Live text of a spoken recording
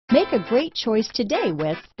Make a great choice today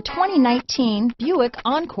with the 2019 Buick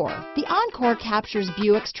Encore. The Encore captures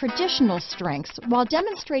Buick's traditional strengths while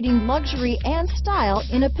demonstrating luxury and style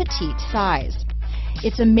in a petite size.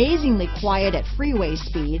 It's amazingly quiet at freeway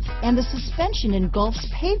speeds, and the suspension engulfs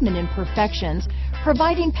pavement imperfections,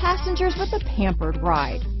 providing passengers with a pampered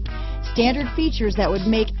ride. Standard features that would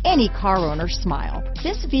make any car owner smile.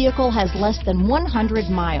 This vehicle has less than 100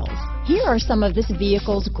 miles. Here are some of this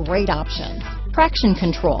vehicle's great options: traction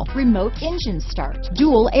control, remote engine start,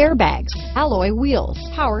 dual airbags, alloy wheels,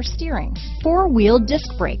 power steering, four-wheel disc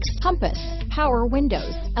brakes, compass, power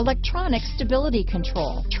windows, electronic stability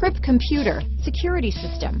control, trip computer, security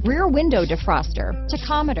system, rear window defroster,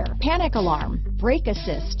 tachometer, panic alarm, brake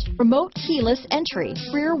assist, remote keyless entry,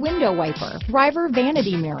 rear window wiper, driver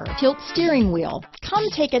vanity mirror, tilt steering wheel. Come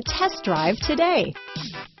take a test drive today.